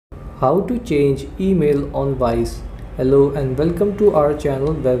How to change email on Whizz. Hello and welcome to our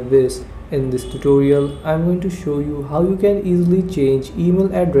channel Whizz. In this tutorial, I'm going to show you how you can easily change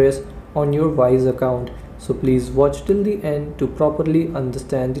email address on your Whizz account. So please watch till the end to properly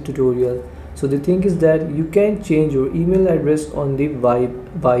understand the tutorial. So the thing is that you can change your email address on the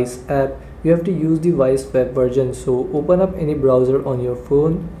Whizz app. You have to use the Whizz web version. So open up any browser on your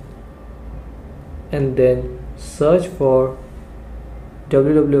phone and then search for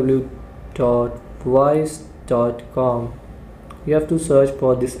www.whizz.com. You have to search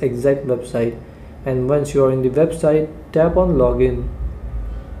for this exact website, and once you are in the website, tap on login.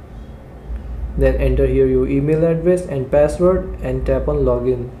 Then enter here your email address and password and tap on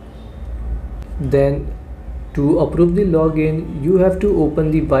login. Then to approve the login, you have to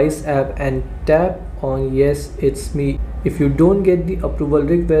open the Whizz app and tap on yes, it's me. If you don't get the approval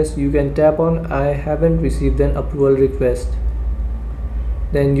request, you can tap on I haven't received an approval request.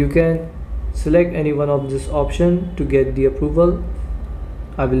 Then you can select any one of this option to get the approval.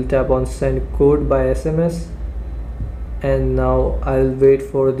 I will tap on send code by SMS, and now I'll wait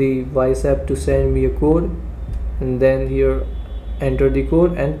for the Whizz app to send me a code, and then here enter the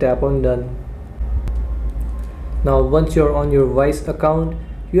code and tap on done. Now once you're on your Whizz account,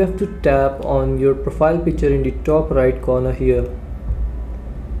 you have to tap on your profile picture in the top right corner here,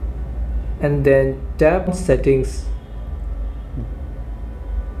 and then tap on settings.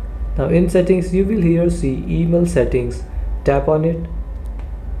 Now in settings you will here see email settings. Tap on it,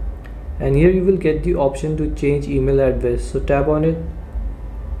 and here you will get the option to change email address, so tap on it.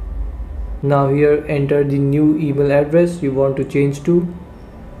 Now here enter the new email address you want to change to.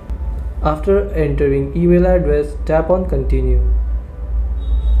 After entering email address, tap on continue.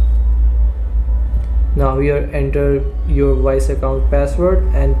 Now here enter your Whizz account password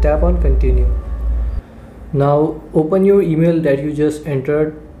and tap on continue. Now open your email that you just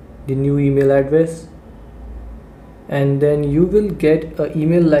entered, the new email address, and then you will get an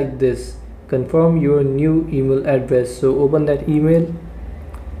email like this: confirm your new email address. So open that email,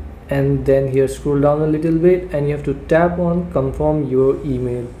 and then here scroll down a little bit and you have to tap on confirm your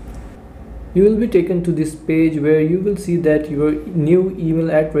email. You will be taken to this page where you will see that your new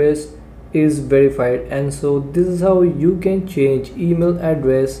email address is verified, and so this is how you can change email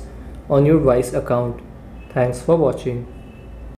address on your Whizz account. Thanks for watching.